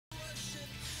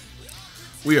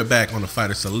We are back on the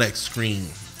Fighter Select screen.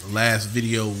 The last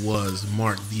video was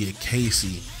Mark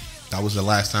Diaz. That was the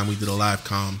last time we did a live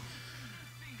com.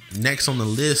 Next on the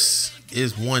list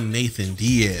is one Nathan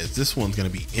Diaz. This one's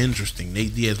gonna be interesting.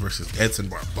 Nate Diaz versus Edson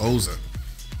Barboza.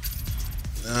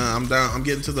 I'm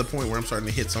getting to the point where I'm starting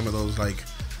to hit some of those like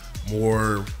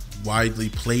more widely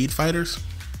played fighters.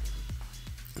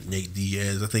 Nate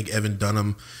Diaz. I think Evan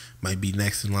Dunham might be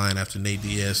next in line after Nate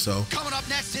Diaz. So coming up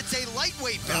next, it's a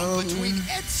lightweight bout between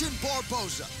Edson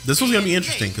Barboza. This one's gonna be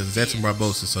interesting because it's Edson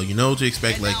Barboza. So you know to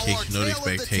expect leg kicks, you know to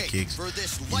expect head kicks,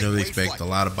 you know to expect a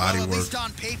lot of body work.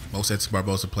 Most Edson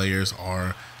Barboza players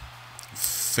are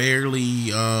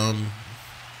fairly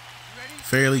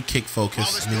kick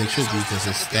focused. I mean, they should be because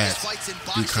his stats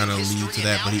do kind of lead to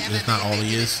that, but that's not all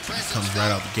he is. He comes right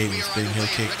out the gate with a spinning heel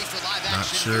kick. Not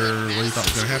sure what he thought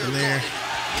was gonna happen there.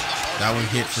 That one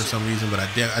hit for some reason, but I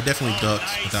definitely ducked,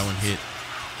 but that one hit.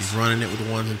 He's running it with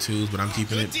the ones and twos, but I'm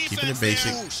keeping it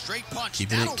basic,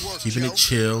 keeping it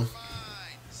chill.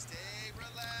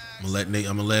 I'm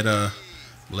gonna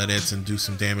let Edson do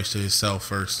some damage to himself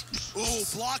first. Ooh,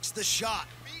 blocks the shot.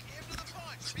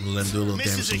 I'm gonna let him do a little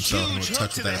damage to himself. I'm gonna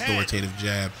touch with that authoritative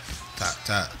jab.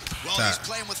 Tap. He's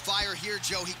playing with fire here,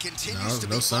 Joe. He continues to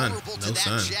be vulnerable to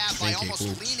that jab by almost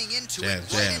leaning into it,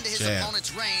 right into his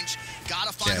opponent's range.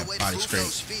 Gotta find a way to move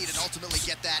those feet and ultimately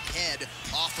get that head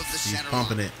off of the center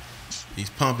line. He's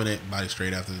pumping it. Body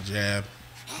straight after the jab.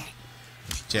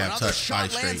 Jab, touch, body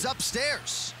straight.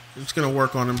 Upstairs. I'm just gonna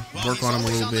work on him a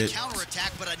little bit. I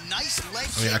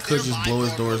mean, I could just blow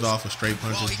his doors off with straight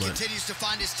punches, but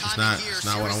it's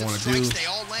not what I want to do.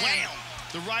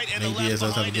 Nate Diaz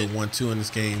does have a good 1-2 in this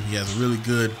game. He has a really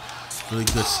good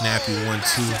snappy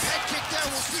 1-2,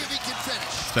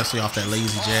 especially off that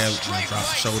lazy jab. Drop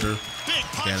the shoulder.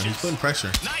 Look at him. He's putting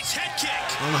pressure.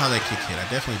 I don't know how that kick hit. I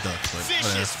definitely ducked, but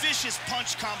whatever. Vicious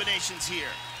punch combinations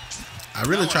here. I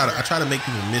try to make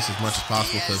people miss as much as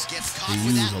possible because they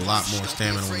use a lot more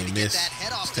stamina when they miss.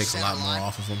 It takes a lot more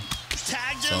off of them.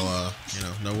 So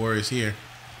no worries here.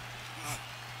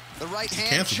 He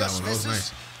canceled that one. That was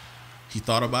nice. He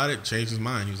thought about it, changed his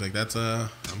mind. He was like, "That's I'm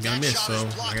gonna miss, so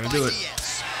I'm gonna do it."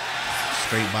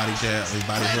 Straight body jab,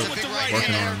 body hook,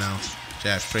 working on him now.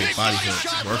 Jab, straight body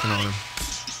hook, working on him.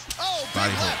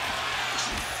 Body hook.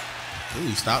 Ooh,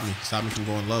 he stopped me. Stopped me from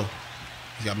going low.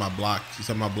 He's got my block. He's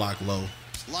got my block low.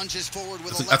 Lunges forward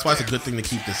with that's why it's a good thing to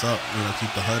keep this up.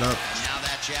 Keep the HUD up.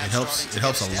 It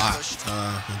helps a lot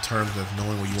in terms of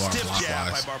knowing where you are block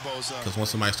wise. Because once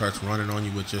somebody starts running on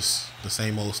you with just the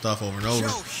same old stuff over and over,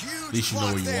 at least you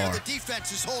know where you are.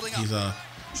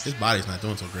 His body's not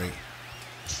doing so great.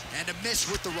 And a miss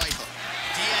with the right hook.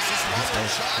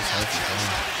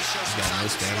 He's got no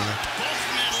stamina.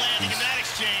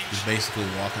 He's basically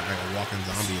walking like a walking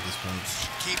zombie at this point.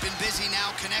 Keeping busy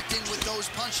now, connecting with those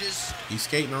punches. He's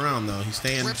skating around though. He's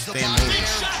staying moving. That's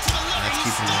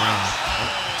keeping him around.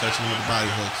 Touching him with the body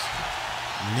hooks.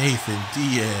 Nathan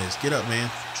Diaz, get up,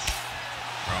 man.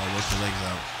 Work your legs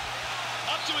out.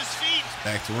 Up to his feet.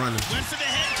 Back to running. Went for the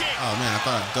head kick. Oh man, I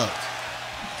thought I ducked.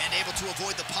 And able to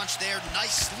avoid the punch there.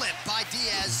 Nice slip by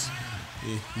Diaz.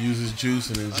 He uses juice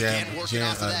and then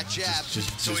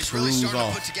just cruise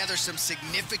off. Put together some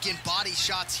significant body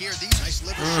shots here. These nice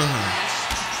liver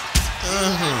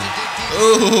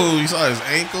Oh, you saw his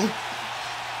ankle?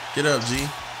 Get up, G.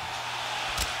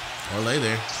 Or lay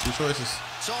there. Two choices.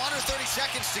 So under 30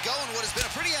 seconds to go in what has been a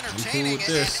pretty entertaining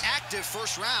and active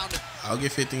first round. I'll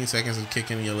get 15 seconds of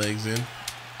kicking your legs in.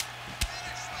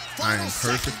 I am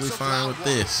perfectly fine with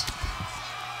this.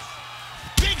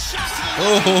 Oh,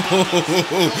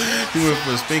 he went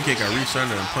for a spin kick. I reached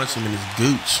under and punched him in his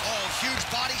gooch.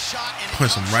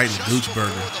 Punched him right in the gooch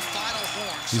burger.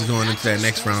 He's going into that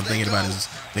next round thinking about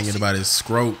his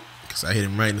scrote because I hit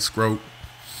him right in the scrote.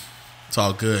 It's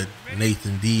all good.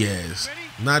 Nathan Diaz.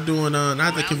 I'm not doing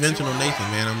not the conventional Nathan,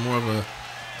 man. I'm more of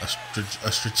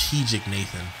a strategic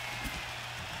Nathan.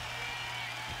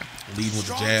 Leading with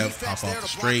the jab, pop off the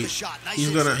straight. He's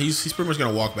pretty much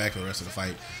gonna walk back for the rest of the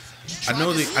fight. I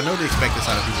know they expect this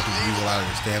out of people who use a lot of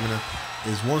their stamina.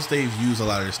 Is once they've used a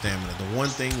lot of their stamina, the one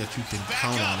thing that you can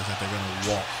count on is that they're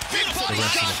gonna walk the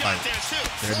rest of the fight.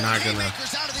 They're not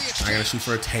gonna shoot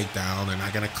for a takedown. They're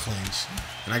not gonna clinch.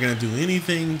 They're not gonna do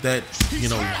anything that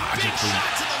logically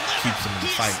keeps him in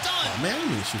the fight. Oh man, I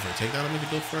didn't mean to shoot for a takedown. I meant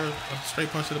to go for a straight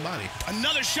punch to the body.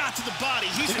 Another shot to the body.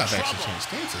 He's in I've trouble. actually changed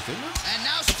stances, didn't I? And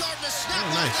now starting to snap.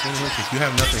 Oh, nice. You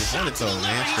have nothing on it though,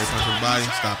 man. Straight punch to the body,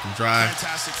 stop him dry.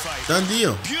 Fantastic fight. Done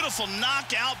deal. Beautiful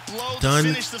knockout blow Done to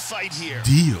finish the fight here.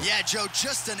 Deal. Yeah, Joe,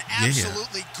 just an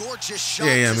absolutely gorgeous shot.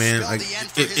 Yeah, to man. spell Like the end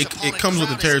for his it opponent. comes with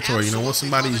the Crowd is territory. You know, once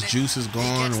somebody's absolutely juice is loving it.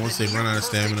 gone, He or once gets they the run out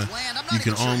of near-perfect stamina, land. I'm not you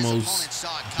can even sure his almost opponent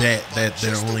saw it coming, bet but that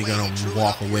they're just the only way gonna he drew it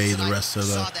walk up here away the tonight, rest of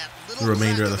saw the that little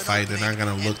remainder of crack the fight. They're not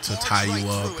gonna opening look to and tie barged you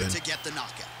right up through it to get the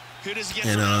knockout. Here does he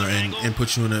get from another angle? and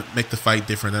put you in a make the fight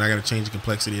different. They're not gonna change the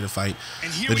complexity of the fight.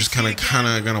 And here They're we just see it kind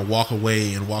again. of gonna walk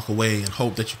away and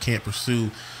hope that you can't pursue,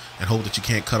 and hope that you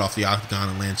can't cut off the octagon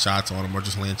and land shots on them, or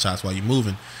just land shots while you're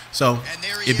moving. So And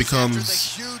there he it is becomes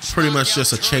after the huge pretty much knockout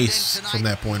just a turned chase in from tonight.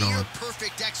 that point on. Near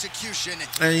perfect execution.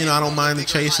 And you know, I don't one of mind the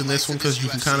bigger chase in this highlights one of his because you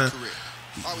can UFC kind of career.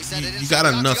 Oh, we said it you inside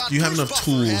got the enough. octagon. You have Bruce enough Buffer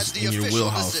tools has the in your official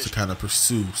wheelhouse to decision. kind of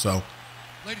pursue. So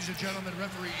Ladies and gentlemen,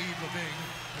 referee Eve Levine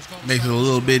has called makes it a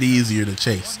little bit easier to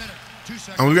chase. 1 minute, 2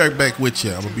 seconds. I'm gonna be right back with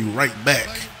you. I'm gonna be right back.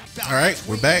 All right,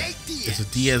 we're back. It's a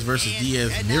Diaz versus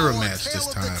Diaz And mirror now on match this tail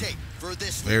of the time. tape for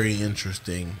this Very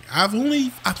interesting. I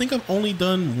think I've only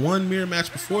done one mirror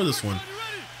match before this one,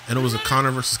 and it was a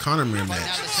Conor versus Conor mirror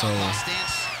match. So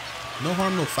no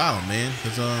harm, no foul, man.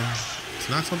 Because it's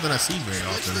not something I see very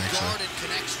often,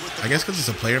 actually. I guess because it's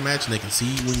a player match and they can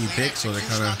see when you pick, so they're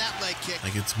kind of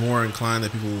like it's more inclined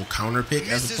that people will counter pick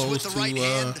as opposed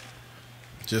to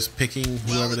just picking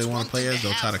whoever they want to play as.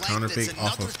 They'll try to counter pick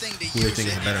off of who they think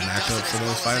is a better matchup for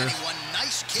those fighters.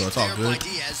 So it's all good.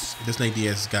 This Nate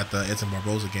Diaz has got the Edson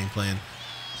Barboza game plan,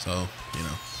 so you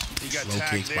know, He got low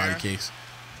tagged kicks, there. body kicks.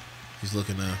 He's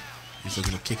looking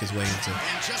to kick his way into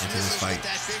this fight.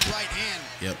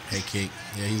 Yep, head kick.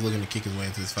 Yeah, he's looking to kick his way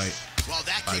into this fight.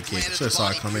 Body kick. Should have saw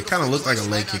it coming. It kind of looked like a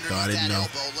leg kick though. I didn't know.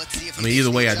 I mean,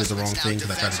 either way, I did the wrong thing because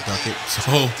I tried to duck it.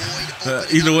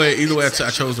 So either way, I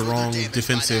chose the wrong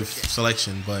defensive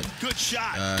selection. But Good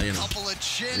shot. you know,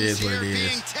 it is what it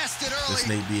is. This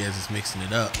Nate Diaz is mixing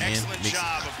it up, man. Excellent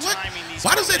job of What? timing these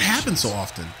Why does that combinations. happen so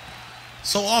often?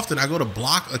 So often I go to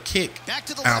block a kick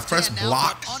and I'll press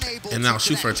block and I'll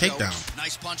shoot for a takedown.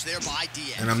 Nice punch there by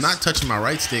Diaz. And I'm not touching my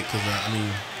right stick because I mean,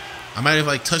 I might have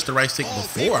like touched the right stick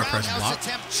before I press block.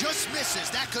 Attempt just misses.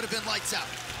 That could have been lights out.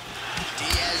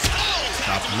 Diaz.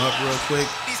 Chop him up real quick.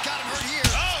 He's got him hurt here.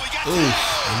 Oh, he got Ooh,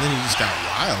 tagged. and then he just got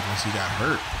wild once he got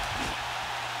hurt.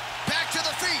 Back to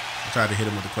the feet. I tried to hit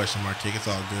him with a question mark kick. It's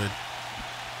all good.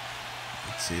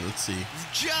 Let's see.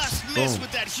 Just Boom. missed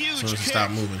with that As huge soon as he kick.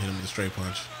 stopped moving, hit him with a straight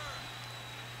punch.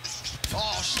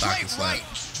 Oh, Stock straight and slap. right.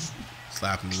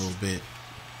 Slap him a little bit.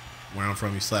 Where I'm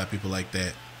from, you slap people like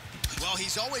that. Well,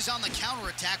 he's always on the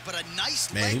counterattack, but a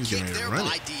nice Man, he leg was kick getting ready there to run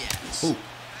by it. Diaz.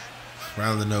 Ooh.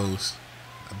 Round the nose.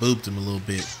 I booped him a little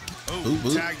bit. Oh, Boop,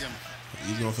 boop. tagged him.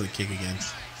 He's going for the kick again.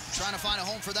 Trying to find a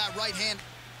home for that right hand.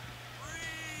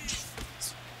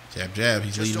 Jab, jab.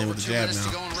 He's Just leading in over with the 2 jab minutes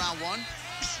to now. go in round one.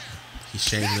 He's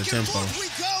changing the Back and tempo. forth we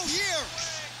go here.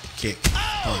 Kick.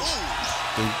 Punch.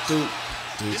 Doop, doop.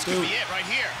 Doop, This could doop. be it right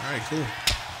here. All right, cool.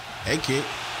 Head kick.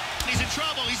 He's in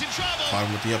trouble. He's in trouble. Caught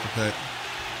him with the uppercut.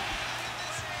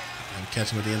 I'm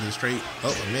catching with the end of the straight.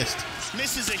 Oh, I missed.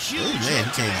 Misses a huge Oh, man. He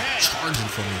hook to the came head.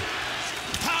 charging for me.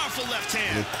 Powerful left A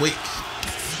hand. little quick.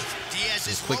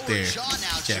 Diaz's quick lower there. jaw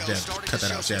now, Jab, Joe, jab. starting Cut to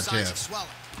that show out. some Jab, signs jab. of swelling.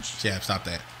 Jab, stop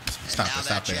that. And Stop now that,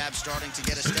 stop that that. jab starting to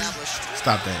get established.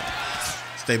 Stop that.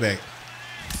 Stay back.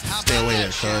 How Stay about away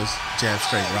that there, cuz. Jab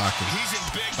straight, rocking. He's in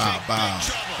big, Bow, big, bow. big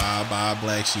trouble. Bow, bow,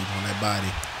 black sheep on that body.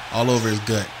 All over his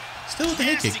gut. Still with the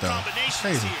head kick, Nasty though. combinations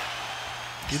Crazy. here.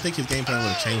 You'd think his game plan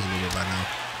would have changed a little bit by now.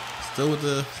 Still with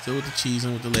the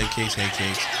cheesing with the leg kicks, head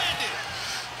kicks.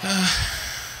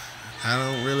 I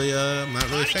don't really, I'm not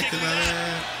really affected by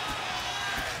that.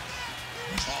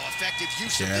 Oh, effective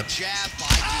use Jab. of the jab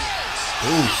by Diaz.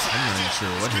 Oof, I'm not even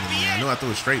sure what hit him there. I know I threw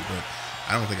it straight, but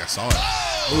I don't think I saw it.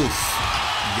 Oof.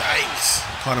 Yikes.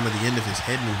 Caught him at the end of his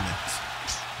head movement.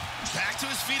 Back to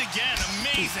his feet again.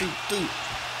 Amazing. Doop, doop.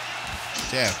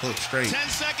 Jab, hook, straight. 10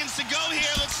 seconds to go here.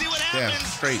 Let's see what Jab,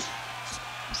 happens. straight.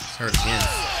 It's hurt again.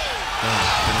 Done.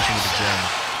 Finishing with the jab.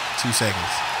 2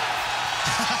 seconds.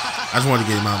 I just wanted to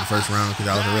get him out in the first round because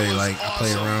I was already like, I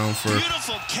played around for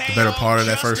the better part of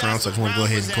that first round, so I just wanted to go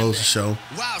ahead and close the show.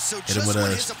 Wow, so Hit him just with when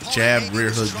a his opponent jab, maybe rear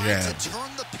was hook, trying jab. to turn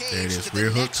the page There it is. to the Rear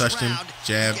hook, next touched him, round,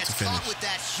 jab he to gets finish. caught with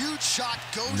that huge shot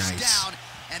goes Nice. down,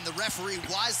 and the referee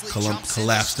wisely Collapsed jumps in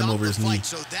to him stop over the his knee. fight,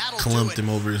 so that'll Clumped do it. him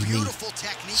over his knee. Beautiful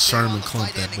technique Sherman there on the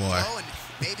clumped that fight-ending boy. blow, and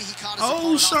maybe he caught his Oh,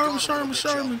 opponent off Sherman, guard a little Sherman, bit, Joe.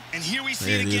 Sherman. And here we see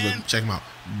There it it is. again. Look, check him out.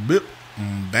 Bip,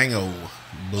 bango,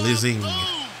 blizzing.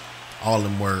 Boom. All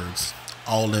them words.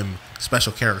 all them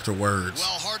special character words.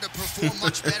 Well, hard to perform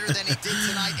much better than he did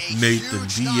tonight. Nathan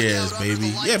Diaz,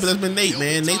 baby. Yeah, but that's been Nate,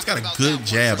 man. Nate's got a good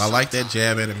jab. I like that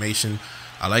jab animation.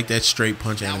 I like that straight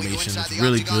punch animation. It's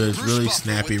really good. It's really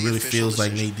snappy. Really feels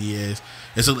like Nate Diaz.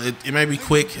 It may be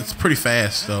quick. It's pretty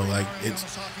fast though. Like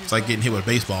it's like getting hit with a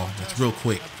baseball. It's real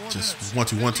quick. Just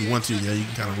 1-2, 1-2, 1-2. You know, you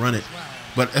can kind of run it.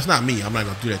 But it's not me. I'm not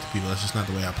gonna do that to people. That's just not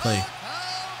the way I play.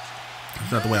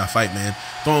 It's not the way I fight, man.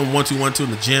 Throwing 1-2, 1-2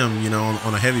 in the gym, you know,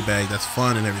 on a heavy bag, that's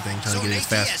fun and everything, trying to get it as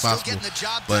fast as possible.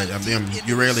 But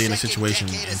you're rarely in a situation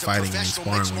in fighting and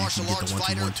sparring where you can get the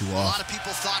 1-2, 1-2 off.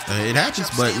 It happens,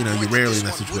 but you know, you're rarely in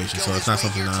that situation, so it's not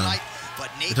something.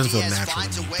 It doesn't feel natural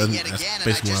to me. That's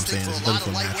basically what I'm saying. It doesn't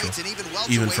feel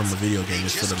natural, even from a video game. It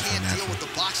still doesn't feel natural.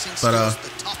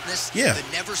 But yeah,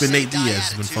 it's been Nate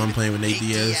Diaz. It's been fun playing with Nate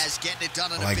Diaz.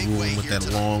 I like ruling with that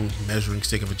long measuring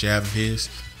stick of a jab of his,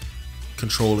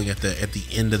 controlling at the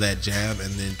end of that jab,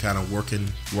 and then kind of working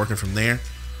from there.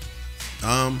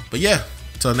 But yeah,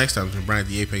 until next time, it's been Bryant,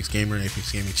 the Apex Gamer,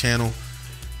 Apex Gaming channel.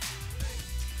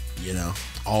 You know,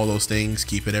 all those things.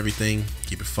 Keep it everything.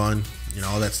 Keep it fun. You know,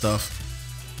 all that stuff.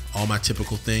 All my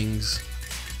typical things.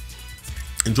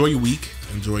 Enjoy your week.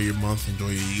 Enjoy your month. Enjoy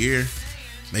your year.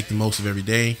 Make the most of every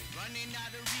day.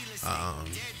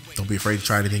 Don't be afraid to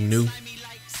try anything new.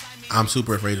 I'm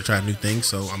super afraid to try new things,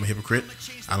 so I'm a hypocrite.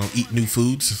 I don't eat new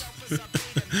foods.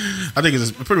 I think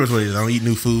it's pretty much what it is. I don't eat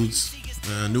new foods.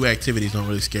 New activities don't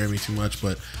really scare me too much,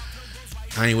 but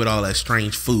I ain't with all that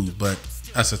strange food. But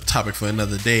that's a topic for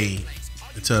another day.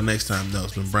 Until next time, though,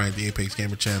 it's been Bryant, the Apex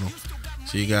Gamer channel.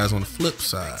 See you guys on the flip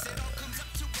side.